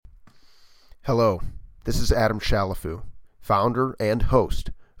Hello, this is Adam Shalafu, founder and host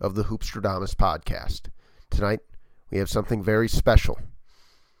of the Hoopstradamus podcast. Tonight, we have something very special.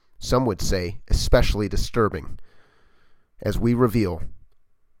 Some would say especially disturbing, as we reveal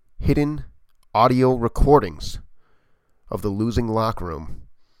hidden audio recordings of the losing locker room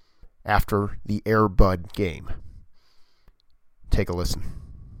after the Air Bud game. Take a listen.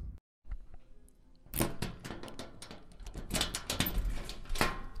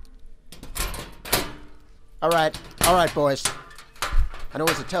 All right, boys. I know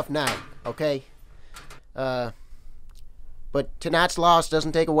it's a tough night, okay? But tonight's loss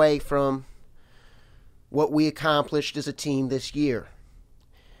doesn't take away from what we accomplished as a team this year.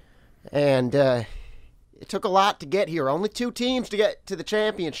 And it took a lot to get here. Only two teams to get to the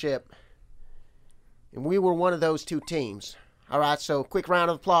championship. And we were one of those two teams. All right, so quick round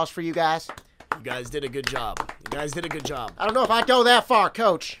of applause for you guys. You guys did a good job. I don't know if I'd go that far,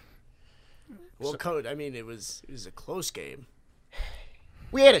 Coach. Well, Coach, I mean, it was a close game.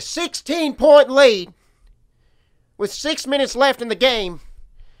 We had a 16-point lead with 6 minutes left in the game.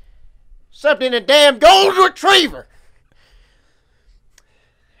 Subbed in a damn gold retriever.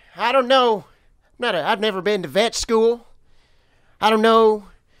 I don't know. I've never been to vet school. I don't know.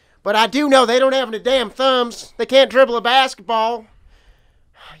 But I do know they don't have any damn thumbs. They can't dribble a basketball.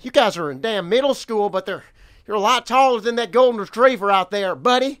 You guys are in damn middle school, but you're a lot taller than that golden retriever out there,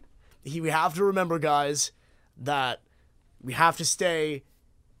 buddy. We have to remember, guys, that we have to stay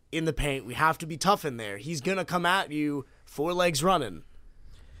in the paint. We have to be tough in there. He's going to come at you 4 legs running.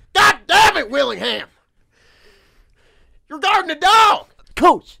 God damn it, Willingham! You're guarding a dog!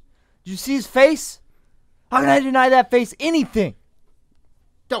 Coach, did you see his face? How can I deny that face anything?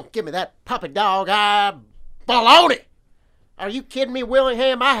 Don't give me that puppet dog eye baloney! Are you kidding me,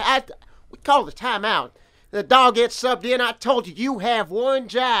 Willingham? We called the timeout. The dog gets subbed in. I told you, you have one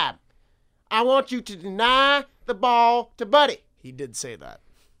job. I want you to deny the ball to Buddy. He did say that.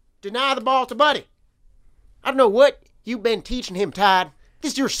 Deny the ball to Buddy. I don't know what you've been teaching him, Todd.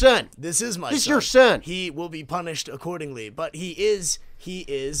 This is your son. This is my son. This is your son. He will be punished accordingly, but he is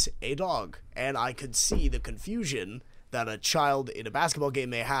a dog. And I could see the confusion that a child in a basketball game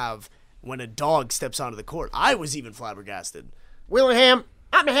may have when a dog steps onto the court. I was even flabbergasted. Willingham,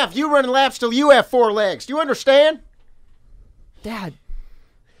 I'm going to have you running laps till you have 4 legs. Do you understand? Dad.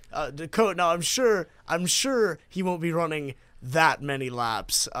 Coach, no, I'm sure he won't be running that many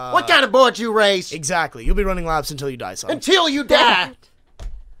laps. What kind of board you raise? Exactly. You'll be running laps until you die, son. Until you die.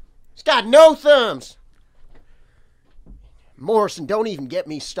 He's got no thumbs. Morrison, don't even get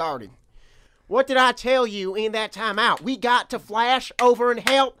me started. What did I tell you in that timeout? We got to flash over and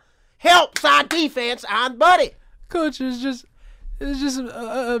help side defense on Buddy. Coach, it was just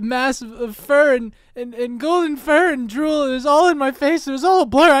a mass of fur and golden fur and drool. It was all in my face. It was all a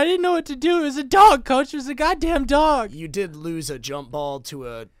blur. I didn't know what to do. It was a dog, Coach. It was a goddamn dog. You did lose a jump ball to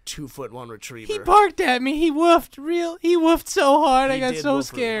a 2'1" retriever. He barked at me. He woofed. He woofed so hard. I got did so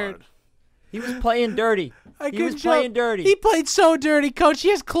woof really scared. hard. He was playing dirty. He was playing dirty. He played so dirty, Coach. He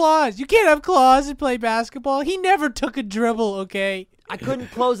has claws. You can't have claws and play basketball. He never took a dribble, okay? I couldn't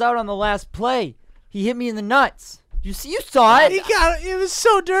close out on the last play. He hit me in the nuts. You saw it. It was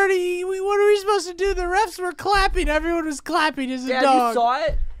so dirty. What were we supposed to do? The refs were clapping. Everyone was clapping as a Dad, dog. you saw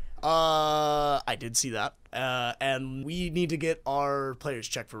it? I did see that. And we need to get our players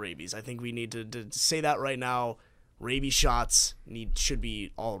checked for rabies. I think we need to say that right now. Rabies shots should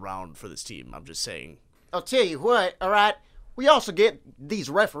be all around for this team. I'm just saying. I'll tell you what, all right? We also get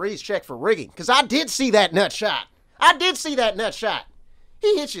these referees checked for rigging, because I did see that nut shot.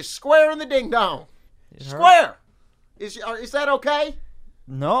 He hits you square in the ding-dong. Square. Is that okay?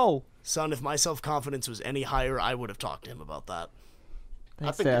 No. Son, if my self-confidence was any higher, I would have talked to him about that.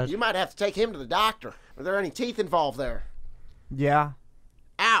 Thanks, I think Dad. you might have to take him to the doctor. Are there any teeth involved there? Yeah.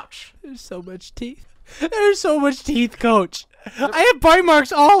 Ouch. There's so much teeth. There's so much teeth, Coach. I have bite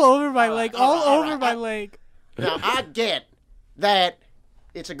marks all over my leg. My leg. Now, I get that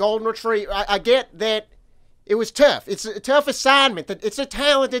it's a golden retriever. I get that it was tough. It's a tough assignment. It's a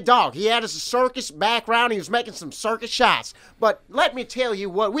talented dog. He had a circus background. He was making some circus shots. But let me tell you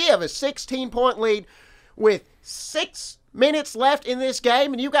what. We have a 16-point lead with 6 minutes left in this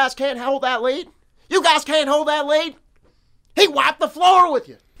game, and you guys can't hold that lead? He wiped the floor with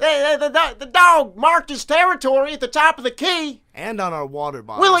you. The dog marked his territory at the top of the key. And on our water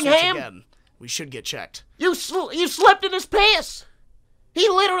bottles. Willingham? Which, again, we should get checked. You slipped in his piss. He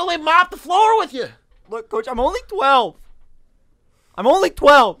literally mopped the floor with you. Look, Coach, I'm only 12.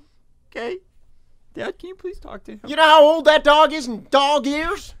 Okay? Dad, can you please talk to him? You know how old that dog is in dog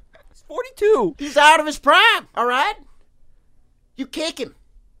years? He's 42. He's out of his prime, all right? You kick him.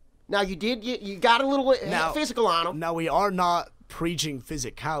 Now you did. You got a little physical on him. Now we are not preaching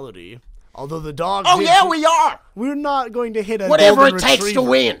physicality, although the dog. Oh yeah, we are. We're not going to hit a whatever golden it takes to retriever.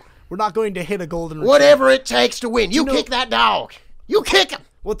 win. We're not going to hit a golden retriever. Whatever it takes to win. You kick that dog. You kick him.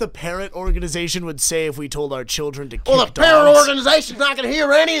 What the parent organization would say if we told our children to kick Well, the dogs. parent organization's not going to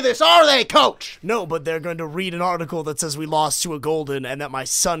hear any of this, are they, Coach? No, but they're going to read an article that says we lost to a golden and that my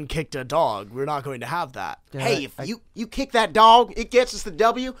son kicked a dog. We're not going to have that. Hey, if you kick that dog, it gets us the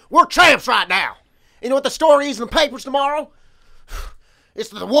W. We're champs right now. You know what the story is in the papers tomorrow? It's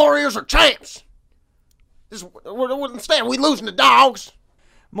the Warriors are champs. Instead, we losing to dogs.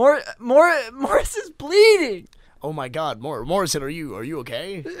 Morris is bleeding. Oh my God, Morrison, are you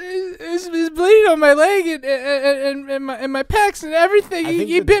okay? It's bleeding on my leg and my pecs and everything.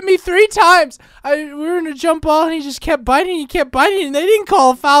 He bit me 3 times. We were in a jump ball and he just kept biting. He kept biting and they didn't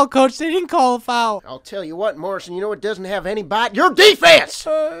call a foul, Coach. They didn't call a foul. I'll tell you what, Morrison. You know what doesn't have any bite? Your defense.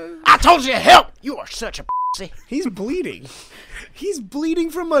 I told you to help. You are such a pussy. He's bleeding. He's bleeding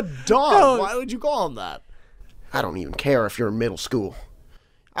from a dog. Why would you call him that? I don't even care if you're in middle school.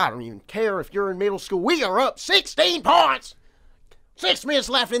 I don't even care if you're in middle school. We are up 16 points. 6 minutes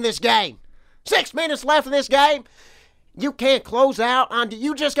left in this game. 6 minutes left in this game. You can't close out on.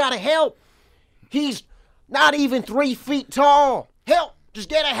 You just got to help. He's not even 3 feet tall. Help. Just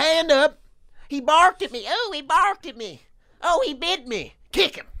get a hand up. He barked at me. Oh, he barked at me. Oh, he bit me.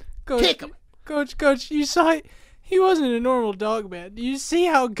 Kick him. Kick him. Coach, you saw it. He wasn't a normal dog, man. Do you see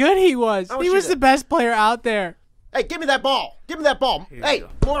how good he was? He was the best player out there. Hey, give me that ball. Give me that ball. Hey,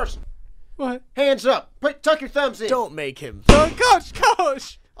 Morrison. What? Hands up. Tuck your thumbs in. Don't make him.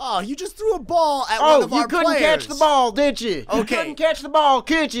 Coach. Oh, you just threw a ball at one of our players. Oh, you couldn't catch the ball, did you? Okay. You couldn't catch the ball,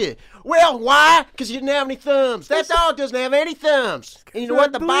 could you? Well, why? Because you didn't have any thumbs. That dog doesn't have any thumbs. And you know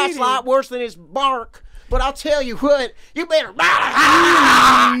what? The bite's a lot worse than his bark. But I'll tell you what. You better...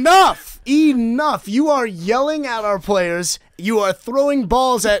 Enough. You are yelling at our players. You are throwing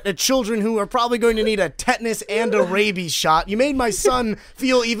balls at children who are probably going to need a tetanus and a rabies shot. You made my son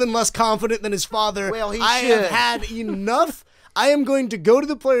feel even less confident than his father. Well, I have had enough. I am going to go to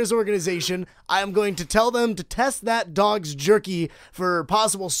the players' organization. I am going to tell them to test that dog's jerky for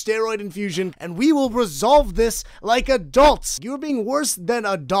possible steroid infusion, and we will resolve this like adults. You're being worse than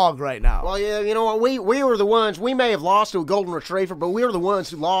a dog right now. Well, yeah, you know what? We were the ones. We may have lost to a golden retriever, but we were the ones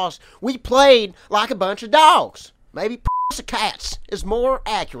who lost. We played like a bunch of dogs. Maybe of cats is more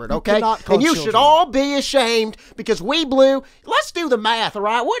accurate, okay? And you should all be ashamed because we blew. Let's do the math, all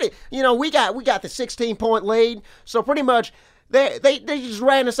right? We got the 16-point lead, so pretty much. They just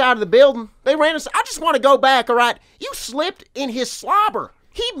ran us out of the building. They ran us. I just want to go back, all right? You slipped in his slobber.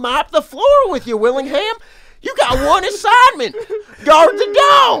 He mopped the floor with you, Willingham. You got one assignment. Guard the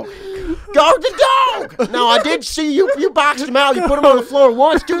dog. Guard the dog. Now, I did see you boxed him out. You put him on the floor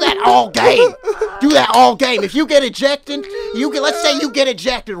once. Do that all game. Do that all game. If you get ejected, let's say you get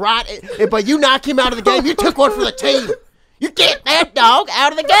ejected, right? But you knock him out of the game. You took one for the team. You get that dog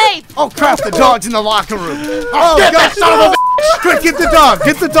out of the game. Oh, crap, the dog's in the locker room. Oh, get that son of a bitch. Quick, get the dog.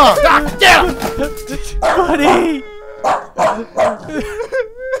 Get the dog. Get him. Buddy.